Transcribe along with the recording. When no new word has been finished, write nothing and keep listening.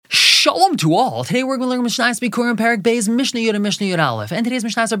Shalom to all. Today we're going to learn Mishnahs Bikkurim Parak Beis Mishnah Yud and Mishnah Yud Aleph. And today's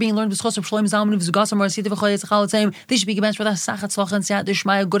Mishnahs are being learned with Schos of Shalom Zalman of Zugasam Marasita V'Chayetz Chalatzim. They should be given for the Sachat Tzlach and Siat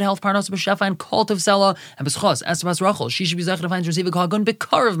Dishmaya, good health, Parnas B'Shefa, and Kol of Sela, and B'Schos Estabas Rachel. She should be Zechah to find Receive Kagun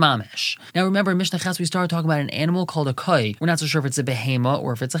Bikkur of Mamish. Now remember, in Mishnah Ches we started talking about an animal called a kai. We're not so sure if it's a behema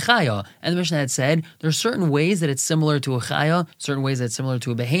or if it's a chaya. And the Mishnah had said there are certain ways that it's similar to a chaya, certain ways that it's similar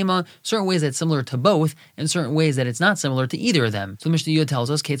to a behema, certain ways that it's similar to both, and certain ways that it's not similar to either of them. So the Mishnah Yud tells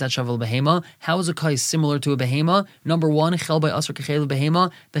us, Ketzat Shavel Behema. How is a kai similar to a behema? Number one, chel by asr kechelev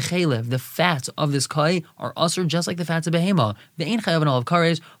behema. The chelev, the fats of this kai, are asr just like the fats of behema. They ain't chayav an olive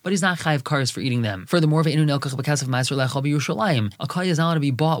kares, but he's not chayav kares for eating them. Furthermore, ve'inu nelkach b'kasav ma'aser lechal b'Yerushalayim. A kai is not allowed to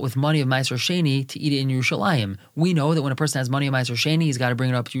be bought with money of ma'aser sheni to eat it in Yerushalayim. We know that when a person has money of ma'aser sheni, he's got to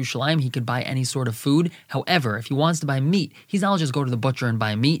bring it up to Yerushalayim. He could buy any sort of food. However, if he wants to buy meat, he's not allowed to just go to the butcher and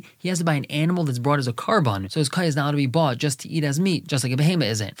buy meat. He has to buy an animal that's brought as a carbon. So his kai is not allowed to be bought just to eat as meat, just like a behema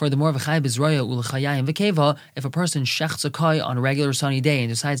isn't. Furthermore, v'chai b'zraya ul'chayayim v'keva. If a person shechts a kai on a regular sunny day and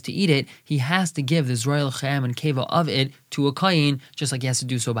decides to eat it, he has to give the zraya l'chayayim and keva of it to a kayin, just like he has to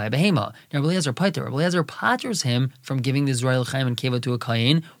do so by a behema. Now, Rabbi Eliezer paters him from giving the zraya l'chayayim and keva to a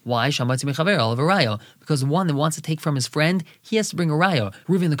kayin. Why? Shamatzi mechaver olav a raya. Because the one that wants to take from his friend, he has to bring a raya.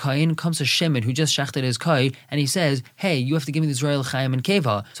 Reuven the kayin comes to Shimon, who just shechted his kai, and he says, "Hey, you have to give me the zraya l'chayayim and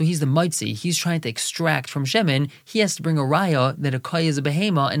keva." So he's the mitzi. He's trying to extract from Shimon. He has to bring a raya that a kai is a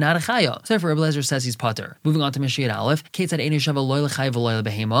behema and not a chaya. So therefore, Rabbi Eliezer says he's pater. Moving on to Mishnah Yud Aleph,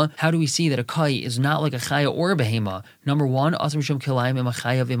 how do we see that a kai is not like a chaya or a behema? Number one, so we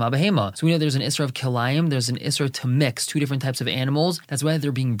know there's an isra of kilayim, there's an isra to mix two different types of animals. That's whether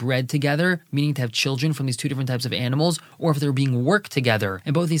they're being bred together, meaning to have children from these two different types of animals, or if they're being worked together.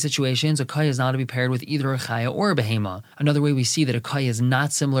 In both these situations, a kai is not to be paired with either a chaya or a behema. Another way we see that a kai is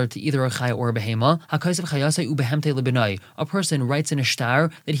not similar to either a chaya or a behema, a person writes in a shtar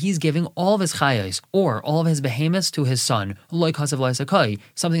that he's giving all of his chayas or all of his behemoths to his son.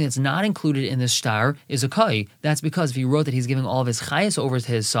 Something that's not included in this shtar is a kai. That's because if he wrote that he's giving all of his chayas over to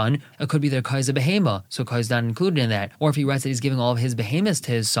his son, it could be that a kai is a behema, so kai is not included in that. Or if he writes that he's giving all of his behemoths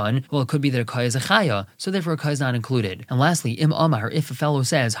to his son, well, it could be that a kai is a chaya, so therefore a kai is not included. And lastly, im amar, if a fellow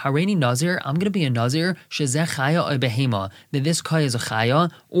says, Hareini nazir, I'm going to be a nazir, shezeh chaya or behema, that this kai is a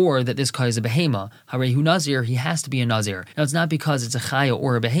chaya, or that this kai is a behema. Harehu nazir, he has to be a nazir. Now it's not because it's a chaya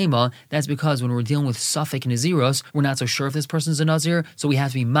or a behema, that's because when we're dealing with suffix naziros, we're not so sure if this person's a nazir, so we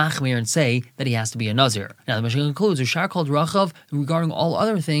have to be machmir and say that he has to be a nazir. Now the Mishnah concludes, Ushar called Rachav, regarding all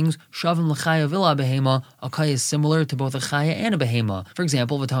other things, Shavim l'chaya v'la behema, a kai is similar to both a chaya and a behema. For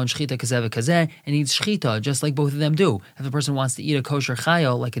example, v'tahon shchita kazeh v'kazeh, and eats shchita, just like both of them do. If a person wants to eat a kosher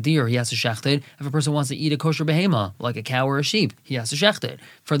chaya, like a deer, he has to shecht it. If a person wants to eat a kosher behema, like a cow or a sheep, he has to shecht it.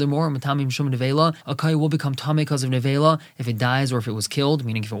 Furthermore, matamim shum nevela, a kai will become tameh because of nevela if it dies or if it was killed,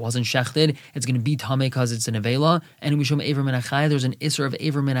 meaning if it wasn't shechted, it's going to be tameh because it's a nevela. And we shum aver min achai, there's an isser of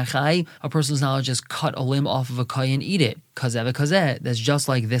aver min achai. A person's not just cut a limb off of a kai and eat it. Kazeh, that's just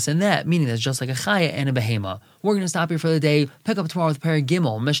like this and that, meaning that's just like a chaya and a behema. We're going to stop here for the day. Pick up tomorrow with Parak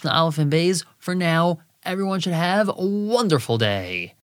Gimel, Mishnah Aleph and Beis. For now, everyone should have a wonderful day.